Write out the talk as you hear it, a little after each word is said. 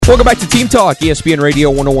Welcome back to Team Talk, ESPN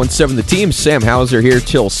Radio 101.7 The Team. Sam Hauser here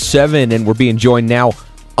till 7, and we're being joined now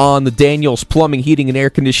on the Daniels Plumbing, Heating, and Air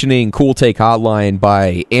Conditioning Cool Take Hotline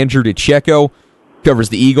by Andrew DiCecco. Covers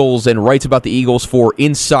the Eagles and writes about the Eagles for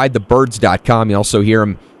InsideTheBirds.com. You also hear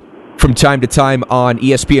him from time to time on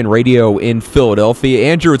ESPN Radio in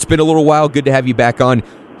Philadelphia. Andrew, it's been a little while. Good to have you back on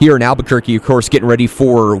here in Albuquerque, of course, getting ready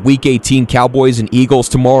for Week 18, Cowboys and Eagles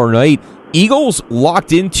tomorrow night. Eagles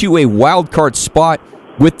locked into a wild card spot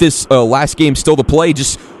with this last game still to play.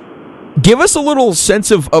 Just give us a little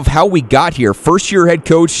sense of how we got here. First-year head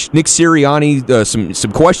coach Nick Sirianni,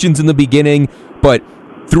 some questions in the beginning, but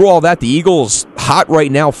through all that, the Eagles hot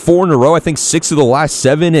right now, 4 in a row, I think 6 of the last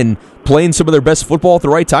 7, and playing some of their best football at the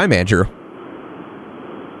right time, Andrew.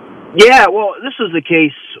 Yeah, well, this is the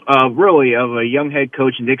case, really, of a young head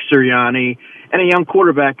coach, Nick Sirianni, and a young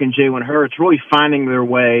quarterback in Jalen Hurts really finding their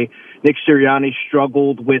way. Nick Sirianni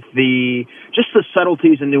struggled with the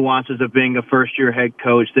subtleties and nuances of being a first-year head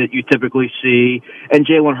coach that you typically see, and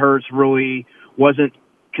Jalen Hurts really wasn't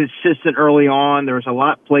consistent early on. There was a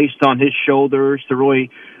lot placed on his shoulders to really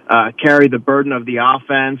carry the burden of the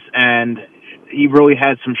offense, and he really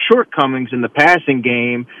had some shortcomings in the passing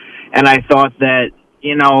game, and I thought that,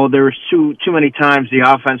 there was too many times the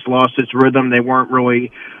offense lost its rhythm. They weren't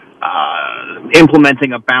really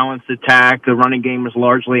implementing a balanced attack. The running game was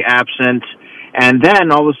largely absent. And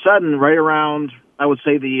then all of a sudden, right around, I would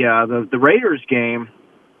say, the Raiders game,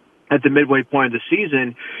 at the midway point of the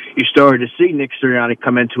season, you started to see Nick Sirianni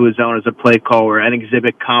come into his own as a play caller and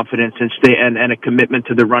exhibit confidence and a commitment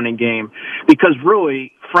to the running game. Because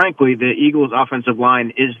really, frankly, the Eagles' offensive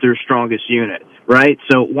line is their strongest unit, right?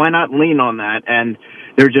 So why not lean on that? And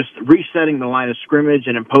they're just resetting the line of scrimmage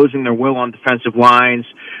and imposing their will on defensive lines.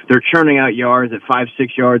 They're churning out yards at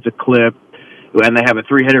 5-6 yards a clip, and they have a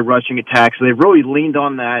 3-headed rushing attack. So they've really leaned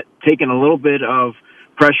on that, taken a little bit of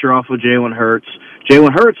pressure off of Jalen Hurts.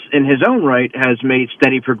 Jalen Hurts, in his own right, has made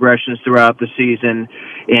steady progressions throughout the season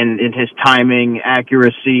in his timing,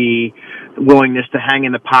 accuracy, willingness to hang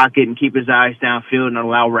in the pocket and keep his eyes downfield and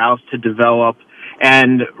allow routes to develop.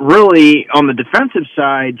 And really, on the defensive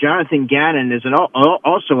side, Jonathan Gannon is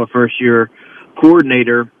also a first-year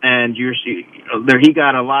coordinator, and he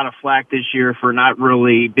got a lot of flack this year for not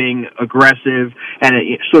really being aggressive and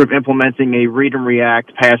sort of implementing a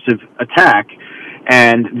read-and-react passive attack.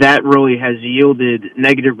 And that really has yielded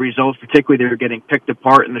negative results, particularly they were getting picked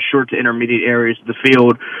apart in the short to intermediate areas of the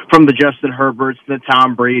field from the Justin Herberts, the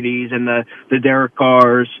Tom Bradys, and the Derek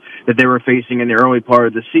Carrs that they were facing in the early part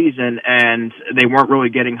of the season, and they weren't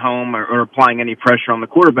really getting home or applying any pressure on the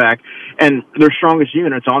quarterback. And their strongest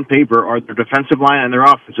units on paper are their defensive line and their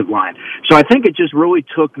offensive line. So I think it just really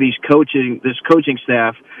took this coaching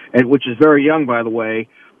staff, which is very young, by the way,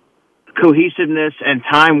 cohesiveness and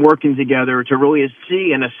time working together to really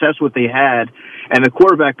see and assess what they had, and the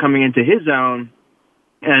quarterback coming into his own.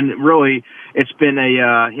 And really, it's been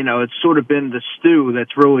it's sort of been the stew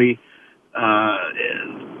that's really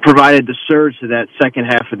provided the surge to that second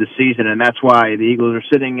half of the season, and that's why the Eagles are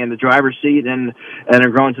sitting in the driver's seat and are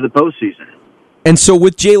going to the postseason. And so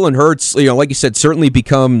with Jalen Hurts, like you said, certainly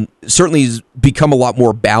become a lot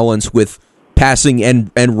more balanced with passing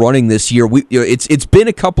and running this year. It's been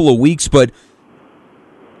a couple of weeks, but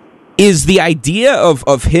is the idea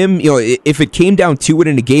of him, if it came down to it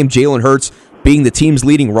in a game, Jalen Hurts being the team's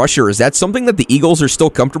leading rusher, is that something that the Eagles are still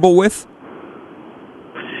comfortable with?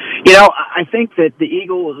 I think that the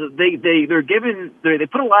Eagles, they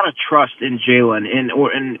put a lot of trust in Jalen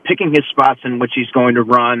in picking his spots in which he's going to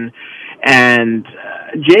run. And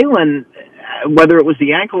Jalen, whether it was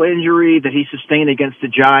the ankle injury that he sustained against the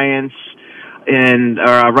Giants and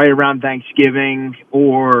right around Thanksgiving,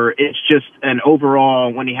 or it's just an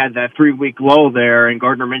overall when he had that 3-week lull there and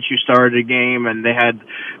Gardner Minshew started a game and they had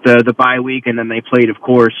the bye week and then they played, of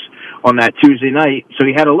course, on that Tuesday night. So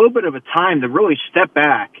he had a little bit of a time to really step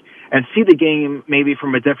back and see the game maybe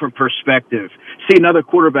from a different perspective, see another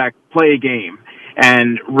quarterback play a game,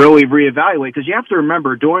 and really reevaluate. Because you have to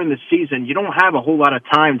remember, during the season, you don't have a whole lot of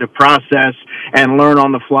time to process and learn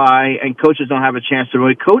on the fly, and coaches don't have a chance to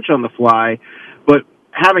really coach on the fly. But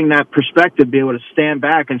having that perspective, be able to stand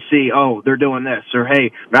back and see, oh, they're doing this, or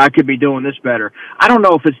hey, I could be doing this better. I don't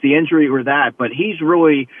know if it's the injury or that, but he's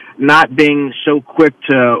really not being so quick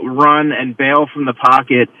to run and bail from the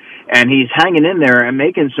pocket, and he's hanging in there and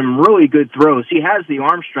making some really good throws. He has the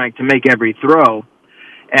arm strength to make every throw,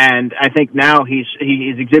 and I think now he's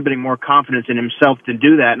exhibiting more confidence in himself to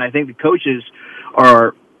do that. And I think the coaches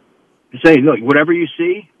are saying, look, whatever you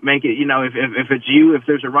see, make it, if it's you, if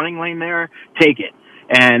there's a running lane there, take it.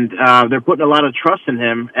 and they're putting a lot of trust in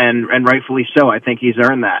him, and rightfully so. I think he's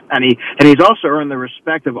earned that, and he's also earned the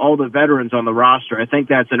respect of all the veterans on the roster. I think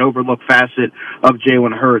that's an overlooked facet of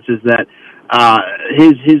Jalen Hurts, is that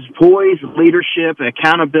his poise, leadership,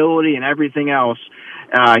 accountability, and everything else.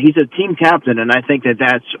 He's a team captain, and I think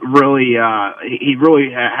that's really he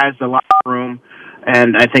really has the locker room,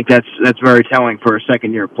 and I think that's very telling for a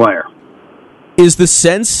second-year player. Is the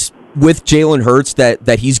sense with Jalen Hurts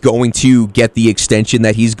that he's going to get the extension,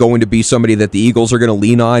 that he's going to be somebody that the Eagles are going to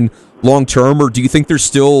lean on long term, or do you think there's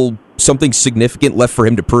still something significant left for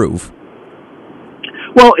him to prove?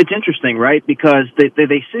 Well, it's interesting, right? Because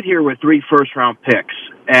they sit here with 3 first-round picks,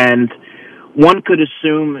 and one could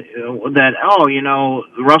assume that,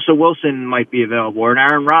 Russell Wilson might be available, or an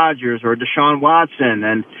Aaron Rodgers, or Deshaun Watson,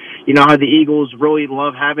 and you know how the Eagles really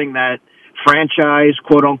love having that franchise,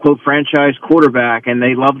 quote-unquote franchise quarterback, and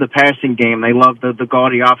they love the passing game. They love the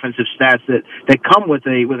gaudy offensive stats that come with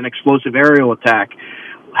an explosive aerial attack.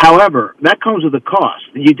 However, that comes with a cost.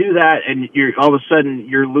 You do that, and all of a sudden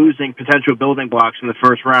you're losing potential building blocks in the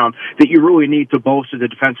first round that you really need to bolster the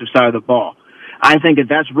defensive side of the ball. I think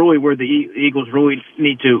that's really where the Eagles really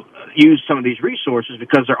need to use some of these resources,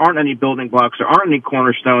 because there aren't any building blocks, there aren't any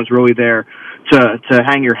cornerstones really there to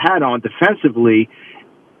hang your hat on defensively.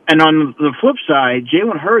 And on the flip side,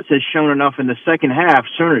 Jalen Hurts has shown enough in the second half,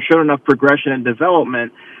 showed enough progression and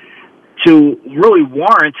development to really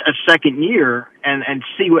warrant a second year and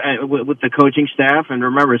see with the coaching staff, and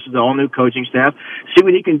remember, this is the all-new coaching staff, see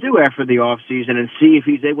what he can do after the offseason and see if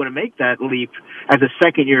he's able to make that leap as a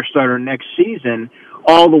second-year starter next season.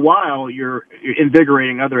 All the while, you're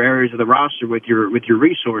invigorating other areas of the roster with your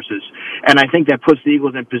resources. And I think that puts the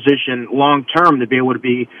Eagles in position long-term to be able to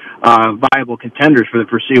be viable contenders for the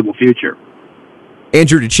foreseeable future.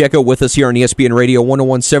 Andrew DiCecco with us here on ESPN Radio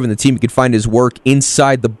 101.7 The Team. You can find his work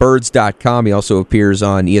InsideTheBirds.com. He also appears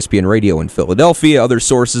on ESPN Radio in Philadelphia, other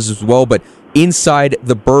sources as well, but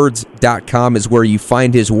InsideTheBirds.com is where you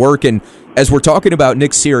find his work. And as we're talking about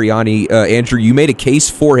Nick Sirianni, Andrew, you made a case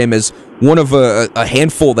for him as one of a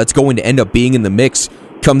handful that's going to end up being in the mix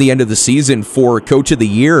come the end of the season for Coach of the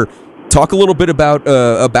Year. Talk a little bit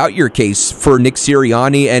about your case for Nick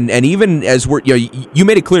Sirianni, and even as you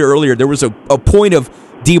made it clear earlier, there was a point of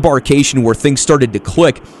debarkation where things started to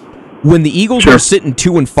click. When the Eagles were sitting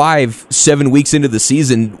 2-5, 7 weeks into the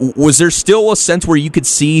season, was there still a sense where you could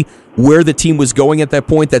see where the team was going at that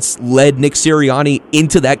point that's led Nick Sirianni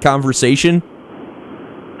into that conversation?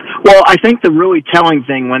 Well, I think the really telling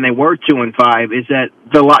thing when they were 2-5 is that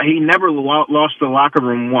he never lost the locker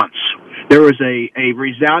room once. There was a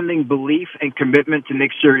resounding belief and commitment to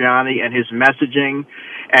Nick Sirianni and his messaging,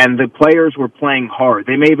 and the players were playing hard.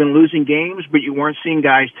 They may have been losing games, but you weren't seeing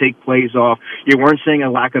guys take plays off. You weren't seeing a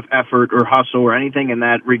lack of effort or hustle or anything in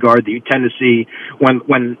that regard that you tend to see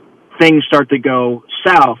when things start to go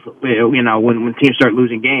south, when teams start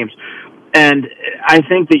losing games. And I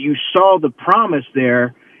think that you saw the promise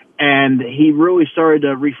there, and he really started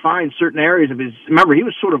to refine certain areas of his. Remember, he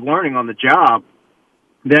was sort of learning on the job.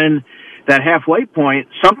 Then that halfway point,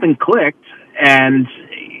 something clicked, and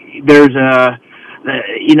there's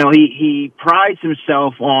he prides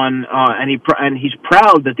himself on, and he's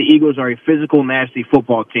proud that the Eagles are a physical, nasty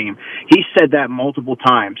football team. He said that multiple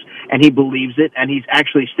times, and he believes it, and he's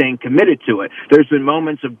actually staying committed to it. There's been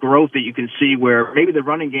moments of growth that you can see where maybe the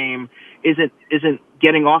running game isn't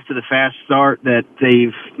getting off to the fast start that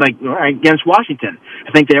they've, against Washington.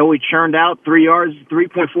 I think they only churned out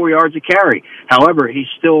 3.4 yards a carry. However, he's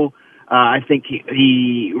still, I think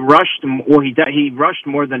he rushed, he rushed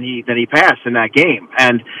more than he passed in that game.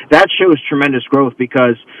 And that shows tremendous growth,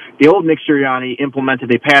 because the old Nick Sirianni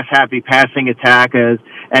implemented a pass-happy passing attack,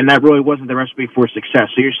 and that really wasn't the recipe for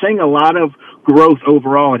success. So you're seeing a lot of growth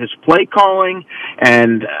overall in his play calling,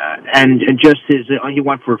 and just he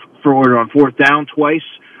went for order on fourth down twice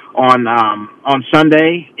on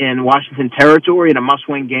Sunday in Washington territory in a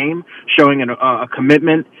must-win game, showing a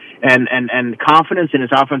commitment and confidence in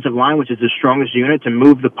his offensive line, which is the strongest unit, to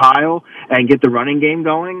move the pile and get the running game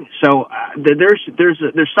going. So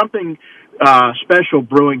there's something special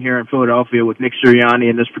brewing here in Philadelphia with Nick Sirianni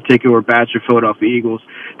and this particular batch of Philadelphia Eagles.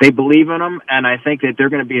 They believe in him, and I think that they're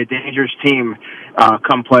going to be a dangerous team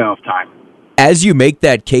come playoff time. As you make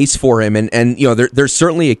that case for him, and there's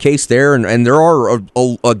certainly a case there, and there are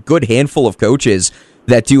a good handful of coaches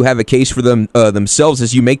that do have a case for them themselves.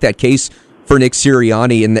 As you make that case for Nick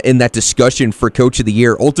Sirianni in that discussion for Coach of the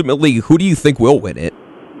Year, ultimately, who do you think will win it?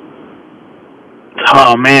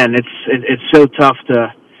 Oh man, it's so tough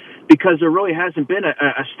because there really hasn't been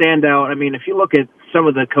a standout. I mean, if you look at some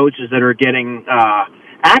of the coaches that are getting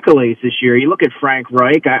accolades this year. You look at Frank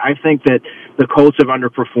Reich. I think that the Colts have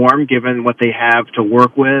underperformed given what they have to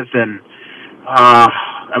work with, and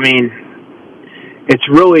it's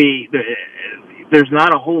really there's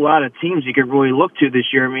not a whole lot of teams you could really look to this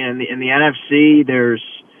year. I mean, in the NFC, there's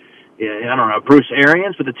Bruce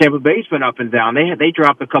Arians, but the Tampa Bay's been up and down. They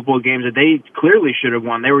dropped a couple of games that they clearly should have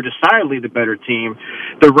won. They were decidedly the better team.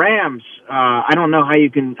 The Rams, I don't know how you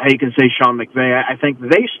can say Sean McVay. I think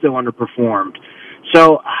they still underperformed.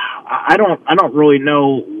 So I don't really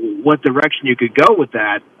know what direction you could go with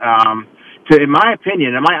that. In my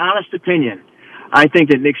honest opinion, I think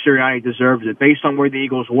that Nick Sirianni deserves it. Based on where the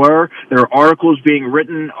Eagles were, there are articles being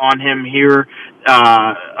written on him here,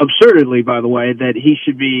 absurdly, by the way, that he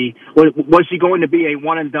should be, was he going to be a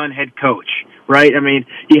one-and-done head coach, right? I mean,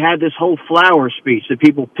 he had this whole flower speech that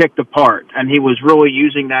people picked apart, and he was really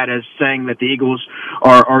using that as saying that the Eagles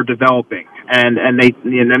are developing, and they,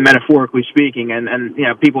 metaphorically speaking, and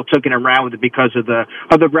people took it around with it because of the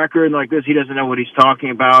record, like this, he doesn't know what he's talking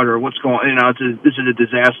about, or what's going, this is a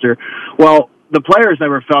disaster. Well, the players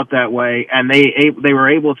never felt that way, and they were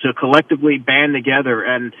able to collectively band together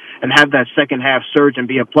and have that second half surge and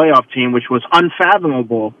be a playoff team, which was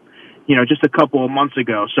unfathomable, just a couple of months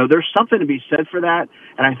ago. So there's something to be said for that,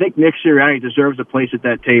 and I think Nick Sirianni deserves a place at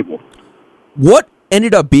that table. What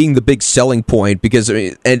ended up being the big selling point? Because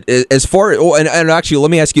as far and actually,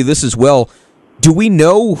 let me ask you this as well. Do we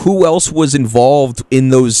know who else was involved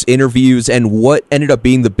in those interviews, and what ended up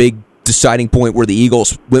being the big deciding point where the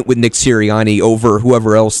Eagles went with Nick Sirianni over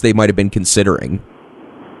whoever else they might have been considering?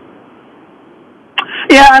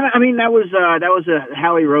 Yeah, I mean that was a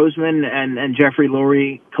Howie Roseman and Jeffrey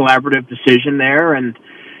Lurie collaborative decision there, and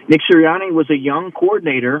Nick Sirianni was a young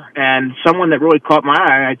coordinator and someone that really caught my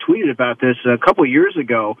eye. I tweeted about this a couple of years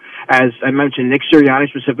ago, as I mentioned Nick Sirianni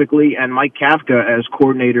specifically and Mike Kafka as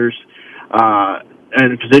coordinators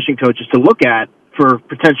and position coaches to look at for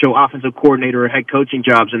potential offensive coordinator or head coaching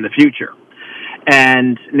jobs in the future.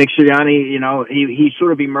 And Nick Sirianni, he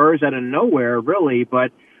sort of emerged out of nowhere, really,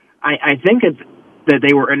 but I think that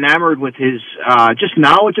they were enamored with his just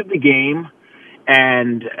knowledge of the game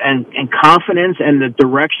and confidence and the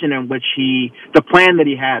direction in which the plan that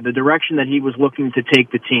he had, the direction that he was looking to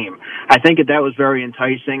take the team. I think that was very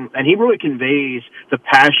enticing, and he really conveys the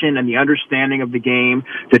passion and the understanding of the game,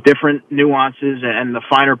 the different nuances and the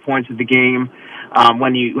finer points of the game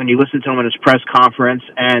when you listen to him in his press conference.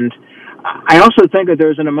 And I also think that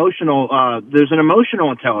there's an emotional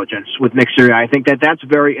intelligence with Nick Sirianni. I think that's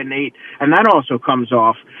very innate, and that also comes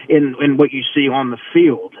off in what you see on the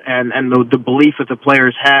field and the belief that the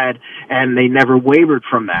players had, and they never wavered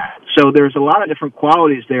from that. So there's a lot of different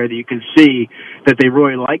qualities there that you can see that they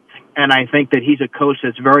really liked, and I think that he's a coach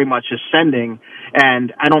that's very much ascending.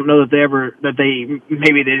 And I don't know that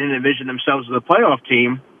maybe they didn't envision themselves as a playoff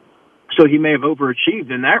team. So he may have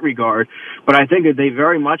overachieved in that regard, but I think that they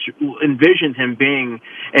very much envisioned him being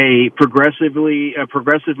a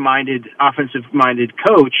progressive-minded, offensive-minded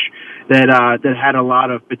coach that had a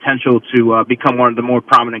lot of potential to become one of the more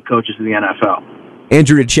prominent coaches in the NFL.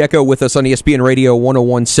 Andrew DiCecco with us on ESPN Radio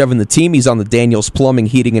 101.7 The Team. He's on the Daniels Plumbing,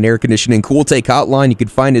 Heating, and Air Conditioning Cool Take Hotline. You can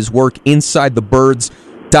find his work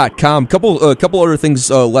InsideTheBirds.com. Couple other things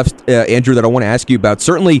left, Andrew, that I want to ask you about.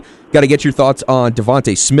 Certainly got to get your thoughts on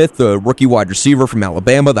Devontae Smith, the rookie wide receiver from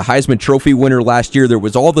Alabama, the Heisman Trophy winner last year. There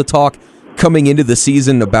was all the talk coming into the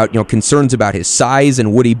season about concerns about his size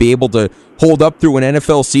and would he be able to hold up through an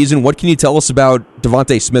NFL season. What can you tell us about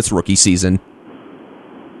Devontae Smith's rookie season?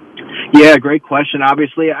 Yeah, great question.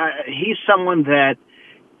 Obviously, he's someone that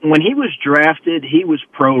when he was drafted, he was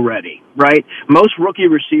pro-ready, right? Most rookie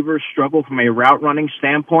receivers struggle from a route-running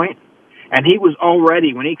standpoint, and he was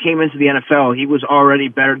already, when he came into the NFL, he was already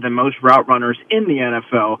better than most route runners in the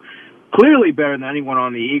NFL, clearly better than anyone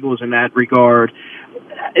on the Eagles in that regard.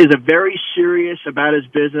 Is very serious about his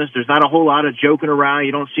business. There's not a whole lot of joking around.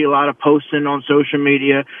 You don't see a lot of posting on social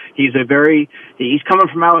media. He's coming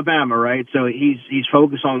from Alabama, right? So he's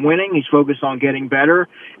focused on winning. He's focused on getting better,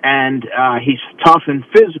 and he's tough and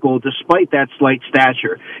physical despite that slight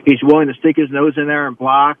stature. He's willing to stick his nose in there and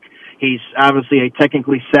block. He's obviously a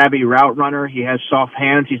technically savvy route runner. He has soft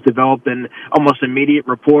hands. He's developed an almost immediate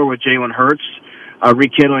rapport with Jalen Hurts,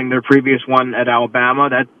 rekindling their previous one at Alabama.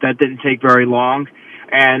 That didn't take very long.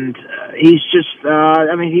 And he's just,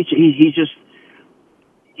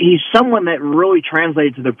 he's someone that really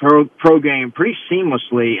translates to the pro game pretty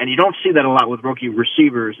seamlessly, and you don't see that a lot with rookie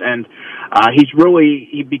receivers. And he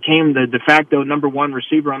became the de facto number one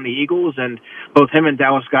receiver on the Eagles, and both him and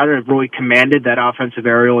Dallas Goedert have really commanded that offensive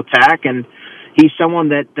aerial attack. And he's someone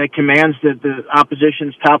that commands the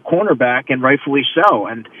opposition's top cornerback, and rightfully so.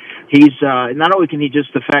 And he's not only can he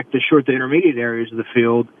just affect the short to intermediate areas of the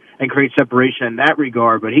field and create separation in that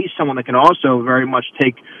regard, but he's someone that can also very much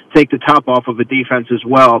take the top off of a defense as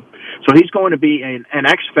well. So he's going to be an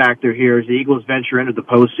X factor here as the Eagles venture into the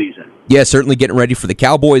postseason. Yeah, certainly getting ready for the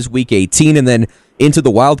Cowboys Week 18 and then into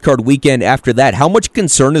the wild card weekend after that. How much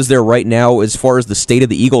concern is there right now as far as the state of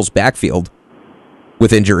the Eagles' backfield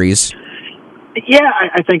with injuries? Yeah,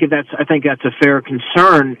 I think that's a fair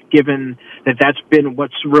concern, given that's been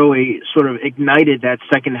what's really sort of ignited that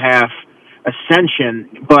second half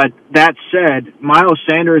ascension. But that said, Miles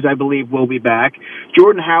Sanders, I believe, will be back.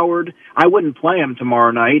 Jordan Howard, I wouldn't play him tomorrow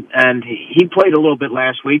night, and he played a little bit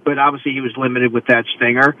last week, but obviously he was limited with that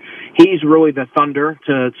stinger. He's really the thunder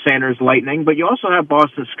to Sanders' lightning. But you also have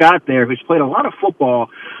Boston Scott there, who's played a lot of football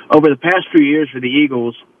over the past few years for the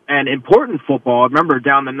Eagles, and important football. I remember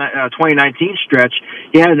down the 2019 stretch,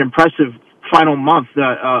 he had an impressive final month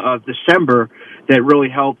of December that really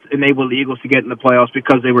helped enable the Eagles to get in the playoffs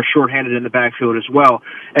because they were shorthanded in the backfield as well.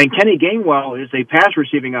 And Kenny Gainwell is a pass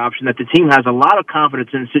receiving option that the team has a lot of confidence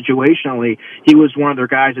in situationally. He was one of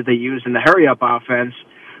their guys that they used in the hurry-up offense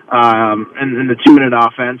and in the 2-minute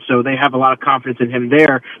offense, so they have a lot of confidence in him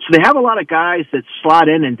there. So they have a lot of guys that slot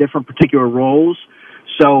in different particular roles.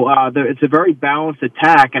 So it's a very balanced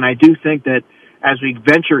attack, and I do think that as we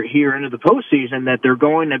venture here into the postseason, that they're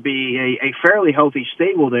going to be a fairly healthy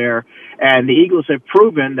stable there. And the Eagles have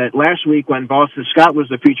proven that last week when Boston Scott was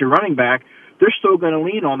the feature running back, they're still going to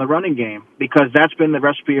lean on the running game because that's been the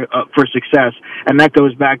recipe for success. And that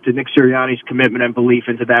goes back to Nick Sirianni's commitment and belief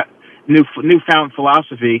into that newfound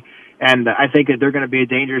philosophy. And I think that they're going to be a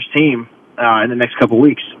dangerous team in the next couple of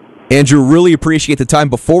weeks. Andrew, really appreciate the time.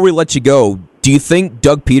 Before we let you go, do you think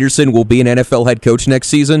Doug Peterson will be an NFL head coach next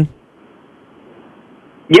season?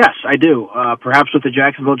 Yes, I do. Perhaps with the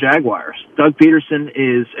Jacksonville Jaguars. Doug Peterson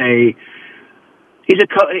is he's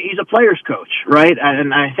a player's coach, right?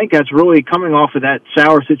 And I think that's really coming off of that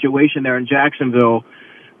sour situation there in Jacksonville,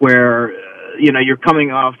 where you're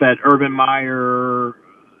coming off that Urban Meyer.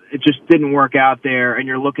 It just didn't work out there, and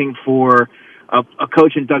you're looking for a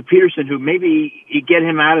coach in Doug Peterson who maybe you get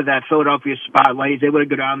him out of that Philadelphia spotlight. He's able to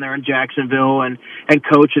go down there in Jacksonville and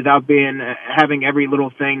coach without having every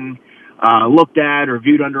little thing looked at or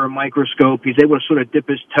viewed under a microscope. He's able to sort of dip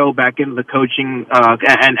his toe back into the coaching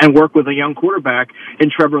and work with a young quarterback in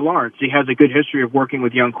Trevor Lawrence. He has a good history of working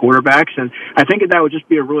with young quarterbacks, and I think that would just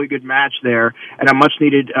be a really good match there and a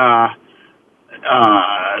much-needed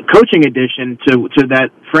coaching addition to that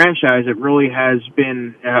franchise that really has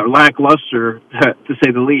been lackluster, to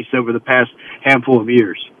say the least, over the past handful of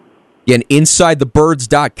years. Again,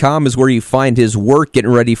 InsideTheBirds.com is where you find his work,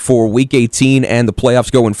 getting ready for Week 18 and the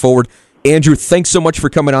playoffs going forward. Andrew, thanks so much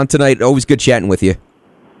for coming on tonight. Always good chatting with you.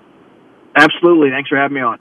 Absolutely. Thanks for having me on.